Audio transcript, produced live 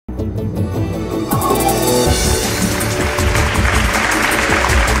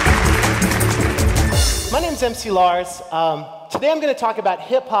is MC Lars. Today I'm going to talk about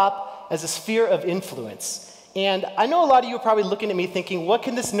hip-hop as a sphere of influence. And I know a lot of you are probably looking at me thinking, what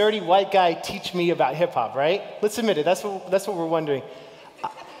can this nerdy white guy teach me about hip-hop, right? Let's admit it, that's what we're wondering.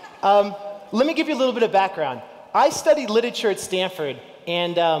 Let me give you a little bit of background. I studied literature at Stanford,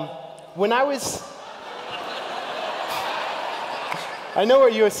 and when I was... I know we're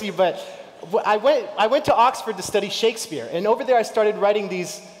at USC, but I went to Oxford to study Shakespeare, and over there I started writing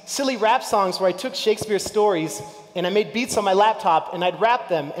these silly rap songs where I took Shakespeare's stories and I made beats on my laptop and I'd rap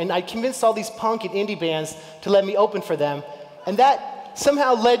them, and I convinced all these punk and indie bands to let me open for them. And that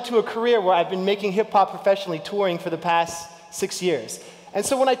somehow led to a career where I've been making hip-hop professionally, touring for the past 6 years. And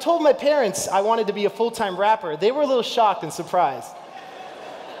so when I told my parents I wanted to be a full-time rapper, they were a little shocked and surprised.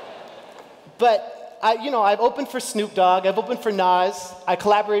 But I've opened for Snoop Dogg, I've opened for Nas, I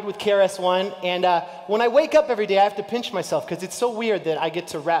collaborated with KRS-One, and when I wake up every day, I have to pinch myself because it's so weird that I get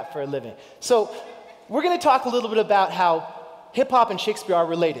to rap for a living. So we're going to talk a little bit about how hip-hop and Shakespeare are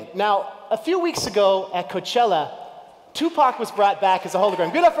related. Now, a few weeks ago at Coachella, Tupac was brought back as a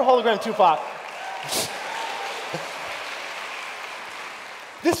hologram. Give it up for hologram Tupac.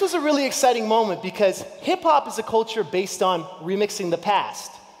 This was a really exciting moment because hip-hop is a culture based on remixing the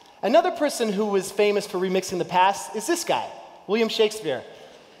past. Another person who was famous for remixing the past is this guy, William Shakespeare.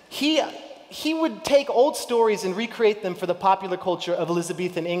 He would take old stories and recreate them for the popular culture of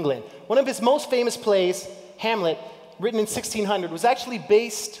Elizabethan England. One of his most famous plays, Hamlet, written in 1600, was actually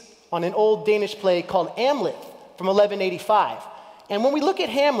based on an old Danish play called Amlet from 1185. And when we look at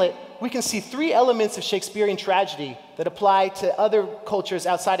Hamlet, we can see three elements of Shakespearean tragedy that apply to other cultures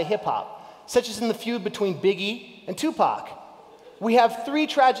outside of hip-hop, such as in the feud between Biggie and Tupac. We have three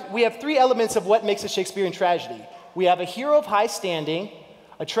elements of what makes a Shakespearean tragedy. We have a hero of high standing,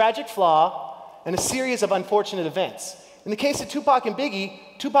 a tragic flaw, and a series of unfortunate events. In the case of Tupac and Biggie,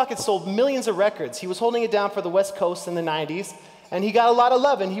 Tupac had sold millions of records. He was holding it down for the West Coast in the 90s, and he got a lot of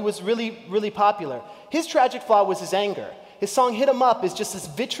love, and he was really, really popular. His tragic flaw was his anger. His song Hit 'Em Up is just this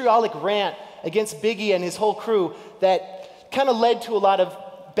vitriolic rant against Biggie and his whole crew that kind of led to a lot of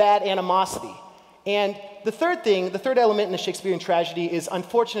bad animosity. And the third element in the Shakespearean tragedy is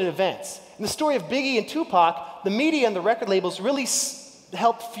unfortunate events. In the story of Biggie and Tupac, the media and the record labels really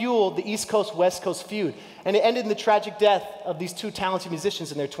helped fuel the East Coast, West Coast feud. And it ended in the tragic death of these two talented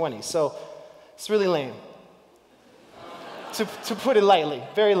musicians in their 20s. So it's really lame, to put it lightly,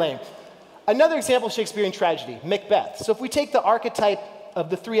 very lame. Another example of Shakespearean tragedy, Macbeth. So if we take the archetype of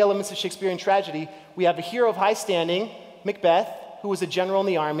the three elements of Shakespearean tragedy, we have a hero of high standing, Macbeth, who was a general in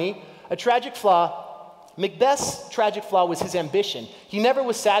the army, a tragic flaw. Macbeth's tragic flaw was his ambition. He never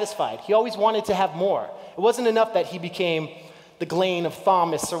was satisfied. He always wanted to have more. It wasn't enough that he became the Glayne of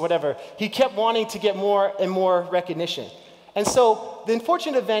Thomas or whatever. He kept wanting to get more and more recognition. And so the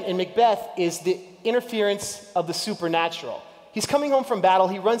unfortunate event in Macbeth is the interference of the supernatural. He's coming home from battle.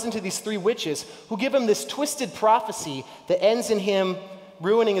 He runs into these three witches who give him this twisted prophecy that ends in him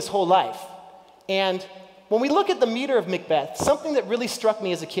ruining his whole life. And when we look at the meter of Macbeth, something that really struck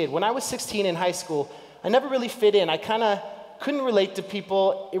me as a kid, when I was 16 in high school, I never really fit in. I kind of couldn't relate to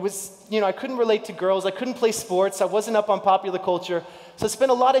people. It was, I couldn't relate to girls. I couldn't play sports. I wasn't up on popular culture. So I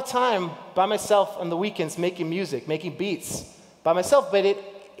spent a lot of time by myself on the weekends making music, making beats by myself.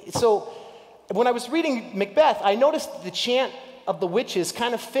 So when I was reading Macbeth, I noticed the chant of the witches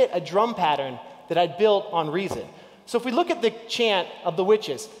kind of fit a drum pattern that I'd built on reason. So if we look at the chant of the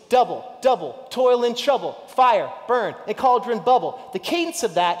witches, double, double, toil and trouble, fire, burn, and cauldron bubble, the cadence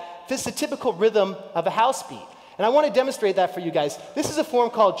of that fits the typical rhythm of a house beat. And I want to demonstrate that for you guys. This is a form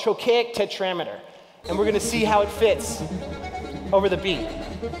called trochaic tetrameter, and we're going to see how it fits over the beat.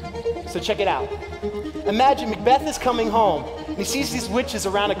 So check it out. Imagine Macbeth is coming home, and he sees these witches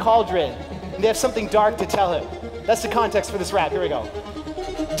around a cauldron, and they have something dark to tell him. That's the context for this rap. Here we go.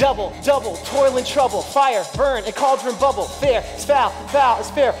 Double, double, toil and trouble, fire, burn, and cauldron bubble. Fair is foul, foul is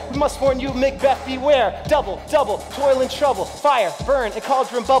fair. We must warn you, Macbeth, beware. Double, double, toil and trouble, fire, burn, and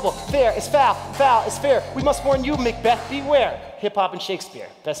cauldron bubble. Fair is foul, foul is fair. We must warn you, Macbeth, beware. Hip-hop and Shakespeare,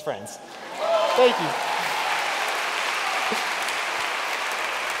 best friends. Thank you.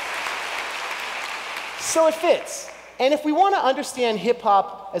 So it fits. And if we want to understand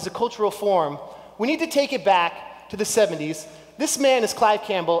hip-hop as a cultural form, we need to take it back to the 70s. This man is Clive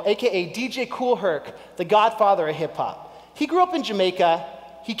Campbell, aka DJ Kool Herc, the godfather of hip-hop. He grew up in Jamaica.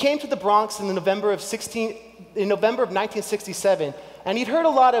 He came to the Bronx in November of 1967, and he'd heard a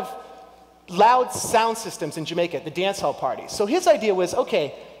lot of loud sound systems in Jamaica at the dance hall parties. So his idea was,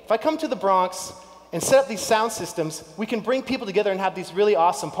 okay, if I come to the Bronx and set up these sound systems, we can bring people together and have these really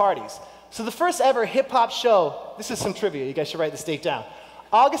awesome parties. So the first ever hip-hop show, this is some trivia, you guys should write this date down.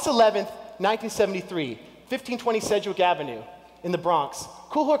 August 11th, 1973, 1520 Sedgwick Avenue in the Bronx.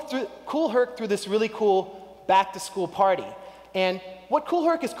 Kool Herc threw this really cool back-to-school party. And what Kool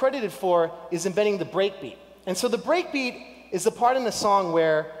Herc is credited for is inventing the breakbeat. And so the breakbeat is the part in the song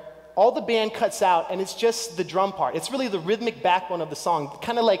where all the band cuts out and it's just the drum part. It's really the rhythmic backbone of the song,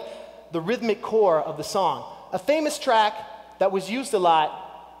 kind of like the rhythmic core of the song. A famous track that was used a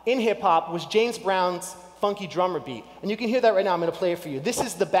lot in hip-hop was James Brown's Funky Drummer Beat. And you can hear that right now. I'm going to play it for you. This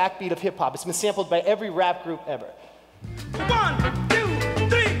is the backbeat of hip-hop. It's been sampled by every rap group ever. 1, 2,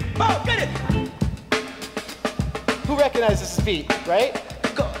 3, 4, get it! Who recognizes this beat, right?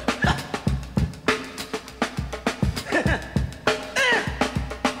 Go.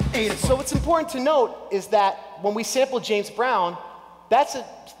 So what's important to note is that when we sample James Brown, that's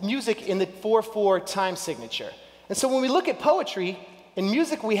music in the 4/4 time signature. And so when we look at poetry, in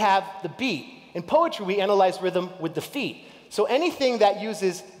music we have the beat. In poetry, we analyze rhythm with the feet. So anything that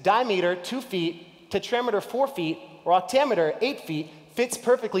uses dimeter, 2 feet, tetrameter, 4 feet, or octameter, 8 feet, fits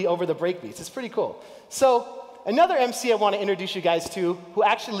perfectly over the breakbeats. It's pretty cool. So another MC I want to introduce you guys to, who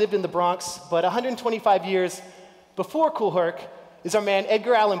actually lived in the Bronx, but 125 years before Kool Herc, is our man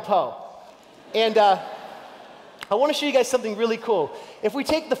Edgar Allan Poe. And I want to show you guys something really cool. If we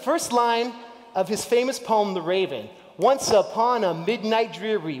take the first line of his famous poem, The Raven, once upon a midnight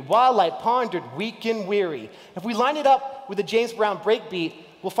dreary, while I pondered weak and weary. If we line it up with the James Brown breakbeat,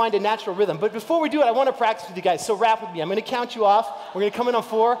 we'll find a natural rhythm. But before we do it, I want to practice with you guys. So rap with me. I'm going to count you off. We're going to come in on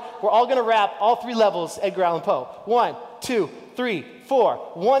 4. We're all going to rap all 3 levels, Edgar Allan Poe. 1, 2, 3,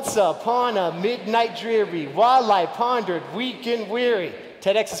 4. Once upon a midnight dreary, while I pondered weak and weary.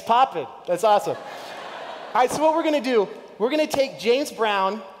 TEDx is popping. That's awesome. All right, so what we're going to do, we're going to take James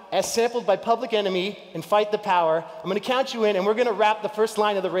Brown as sampled by Public Enemy and Fight the Power. I'm going to count you in, and we're going to rap the first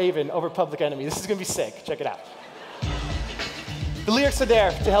line of The Raven over Public Enemy. This is going to be sick. Check it out. The lyrics are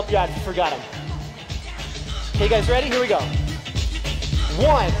there to help you out if you forgot them. Okay, guys, ready? Here we go.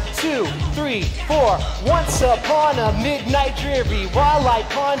 1, 2, 3, 4. Once upon a midnight dreary, while I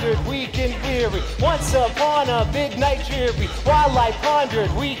pondered weak and weary. Once upon a midnight dreary, while I pondered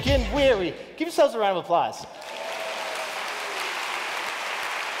weak and weary. Give yourselves a round of applause.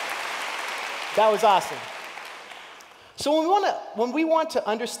 That was awesome. So when we want to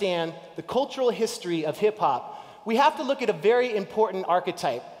understand the cultural history of hip-hop, we have to look at a very important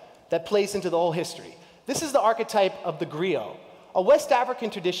archetype that plays into the whole history. This is the archetype of the griot, a West African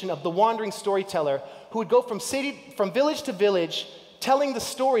tradition of the wandering storyteller who would go from village to village, telling the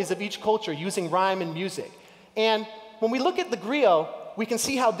stories of each culture using rhyme and music. And when we look at the griot, we can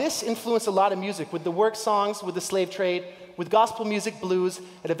see how this influenced a lot of music with the work songs, with the slave trade, with gospel music, blues,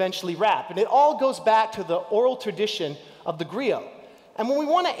 and eventually rap. And it all goes back to the oral tradition of the griot. And when we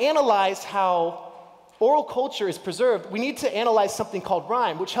want to analyze how oral culture is preserved, we need to analyze something called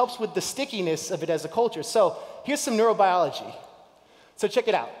rhyme, which helps with the stickiness of it as a culture. So here's some neurobiology. So check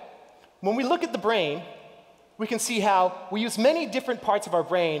it out. When we look at the brain, we can see how we use many different parts of our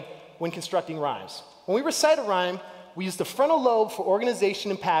brain when constructing rhymes. When we recite a rhyme, we use the frontal lobe for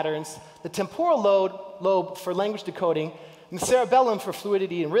organization and patterns, the temporal lobe for language decoding, and the cerebellum for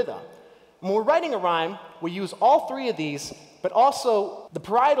fluidity and rhythm. When we're writing a rhyme, we use all 3 of these, but also the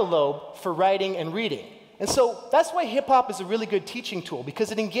parietal lobe for writing and reading. And so that's why hip-hop is a really good teaching tool,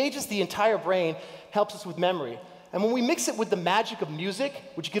 because it engages the entire brain, helps us with memory. And when we mix it with the magic of music,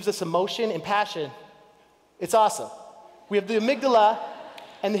 which gives us emotion and passion, it's awesome. We have the amygdala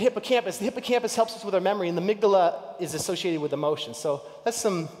and the hippocampus. The hippocampus helps us with our memory, and the amygdala is associated with emotion. So that's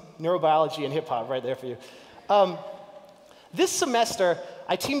some neurobiology and hip-hop right there for you. This semester,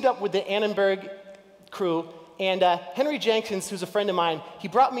 I teamed up with the Annenberg crew, and Henry Jenkins, who's a friend of mine, he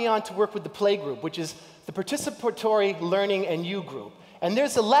brought me on to work with the Play Group, which is the Participatory Learning and U Group. And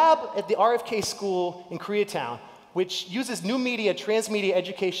there's a lab at the RFK School in Koreatown, which uses new media, transmedia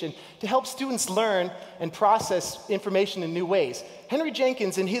education to help students learn and process information in new ways. Henry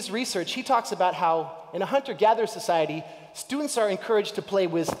Jenkins, in his research, he talks about how in a hunter-gatherer society, students are encouraged to play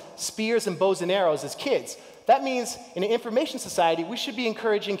with spears and bows and arrows as kids. That means in an information society, we should be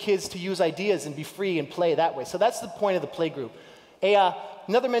encouraging kids to use ideas and be free and play that way. So that's the point of the Play Group.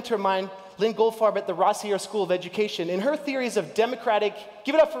 Another mentor of mine, Lynn Goldfarb at the Rossier School of Education, in her theories of democratic,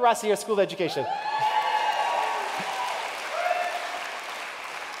 give it up for Rossier School of Education.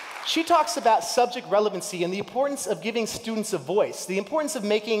 She talks about subject relevancy and the importance of giving students a voice, the importance of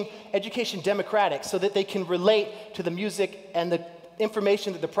making education democratic so that they can relate to the music and the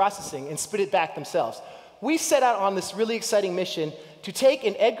information that they're processing and spit it back themselves. We set out on this really exciting mission to take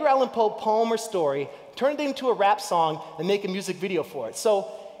an Edgar Allan Poe poem or story, turn it into a rap song, and make a music video for it. So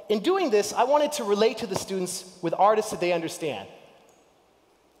in doing this, I wanted to relate to the students with artists that they understand.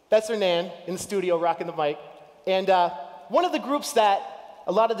 That's Hernan in the studio rocking the mic. And one of the groups that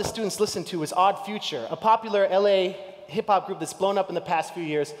a lot of the students listen to is Odd Future, a popular LA hip-hop group that's blown up in the past few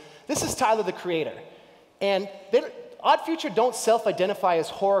years. This is Tyler, the Creator. And Odd Future don't self-identify as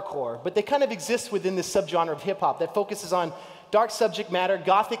horrorcore, but they kind of exist within this subgenre of hip-hop that focuses on dark subject matter,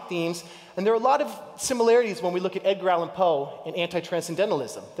 gothic themes, and there are a lot of similarities when we look at Edgar Allan Poe and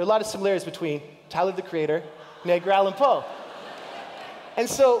anti-transcendentalism. There are a lot of similarities between Tyler, the Creator and Edgar Allan Poe. And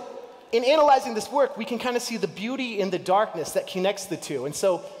so, in analyzing this work, we can kind of see the beauty in the darkness that connects the two. And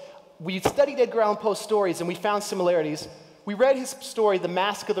so, we studied Edgar Allan Poe's stories and we found similarities. We read his story, The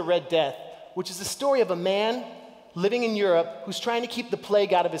Mask of the Red Death, which is the story of a man living in Europe who's trying to keep the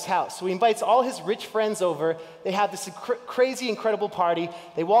plague out of his house. So he invites all his rich friends over. They have this crazy, incredible party.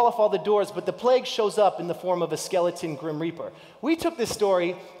 They wall off all the doors, but the plague shows up in the form of a skeleton Grim Reaper. We took this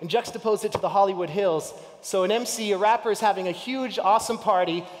story and juxtaposed it to the Hollywood Hills. So an MC, a rapper, is having a huge, awesome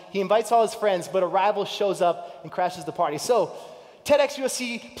party. He invites all his friends, but a rival shows up and crashes the party. So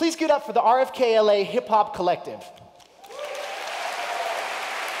TEDxUSC, please give it up for the RFK-LA Hip Hop Collective.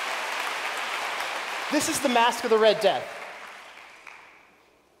 This is The Mask of the Red Death.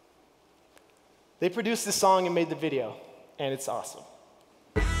 They produced this song and made the video, and it's awesome.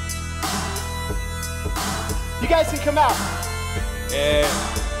 You guys can come out. Yeah.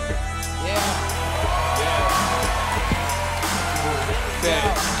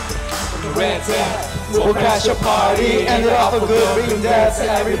 The Red Death, we'll crash a party, end it off a good, bring death to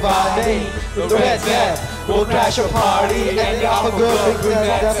everybody. The Red Death, we'll crash a party, end it off a good, bring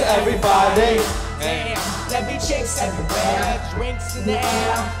death to everybody. Let me chase everywhere, drinks in the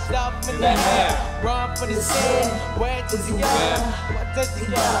air, stuff in the hair, run for the sin. Where does he go? What does he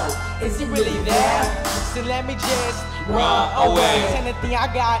go? Is he really there? So let me just run away. Anything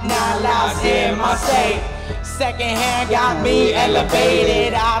I got 9 lives in my safe. Second hand got me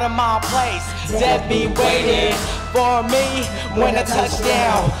elevated out of my place. Death be waiting for me when I touch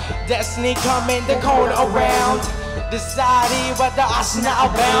down. Destiny coming the corner around. Deciding whether I should now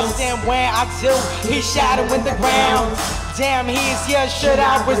bounce, and when I do, he's shadowing the ground. Damn, he's here, should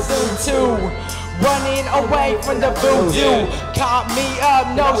I resume too? Running away from the voodoo. Caught me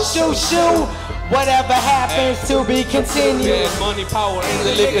up, no shoo-shoo. Whatever happens to be continued. Yeah, money, power, and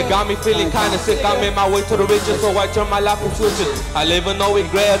the liquor got me feeling kinda sick. I'm in my way to the riches, so I turn my life and switches. I live with no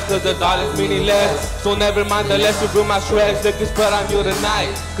regrets, cause the dollar's meaningless. So never mind the less you bring my shreds. Look, it's put on you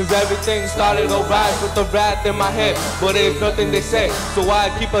tonight. Cause everything started alright with the wrath in my head. But it's nothing they say. So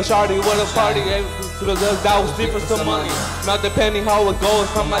I keep a shawty with a party. Because that was sleep for some money. Now depending how it goes,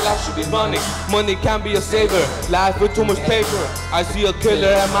 how my life should be running. Money can't be a saver. Life with too much paper. I see a killer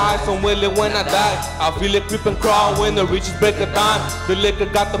at my eyes, I'm willing when I die. I feel it creep and crawl when the reaches break a dime. The liquor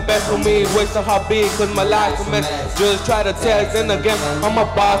got the best of me, waste of how big, cause my life's a mess. Just try to test, then again, I'm a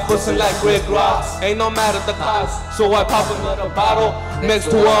boss, bustin' like Rick Ross. Ain't no matter the cost, so I pop another bottle next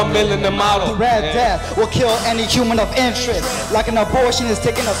to $1 million a model. The Red Death will kill any human of interest. Like an abortion is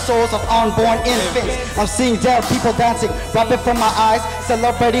taking the souls of unborn infants. I'm seeing dead people dancing, rapping from my eyes,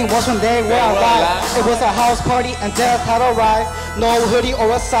 celebrating once when they were alive. It was a house party and death had arrived. No hoodie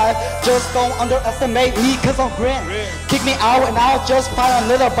or a scythe, just don't underestimate me cause I'm grim. Kick me out and I'll just find a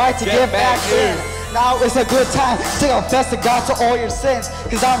little bite to get back in. Now it's a good time to confess to God to all your sins,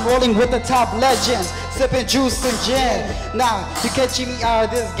 cause I'm rolling with the top legends, sipping juice and gin. Now you can't cheat me out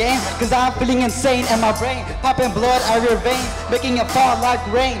of this game, cause I'm feeling insane and my brain popping blood out of your veins, making it fall like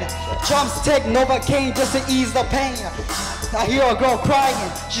rain. Chumps take Novocaine just to ease the pain. I hear a girl crying,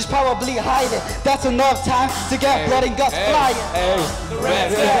 she's probably hiding. That's enough time to get blood and guts flying. The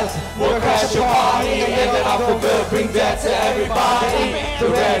Red Death will crash your party and end it off for good, bring death to everybody.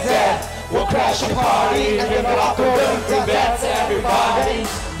 The Red Death will crash your party and end it off for good, bring death to everybody.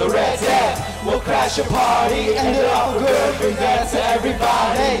 The Red Death will crash your party and end it off for good, bring death to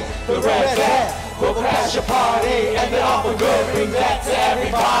everybody. The Red Death will crash your party and end it off for good, bring death to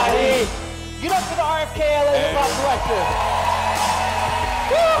everybody. Get up for the RFK-LA Hip Hop Collective.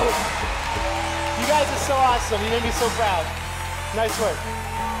 Woo! You guys are so awesome. You made me so proud. Nice work.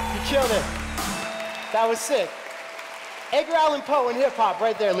 You killed it. That was sick. Edgar Allan Poe and hip hop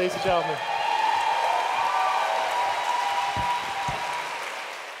right there, ladies and gentlemen.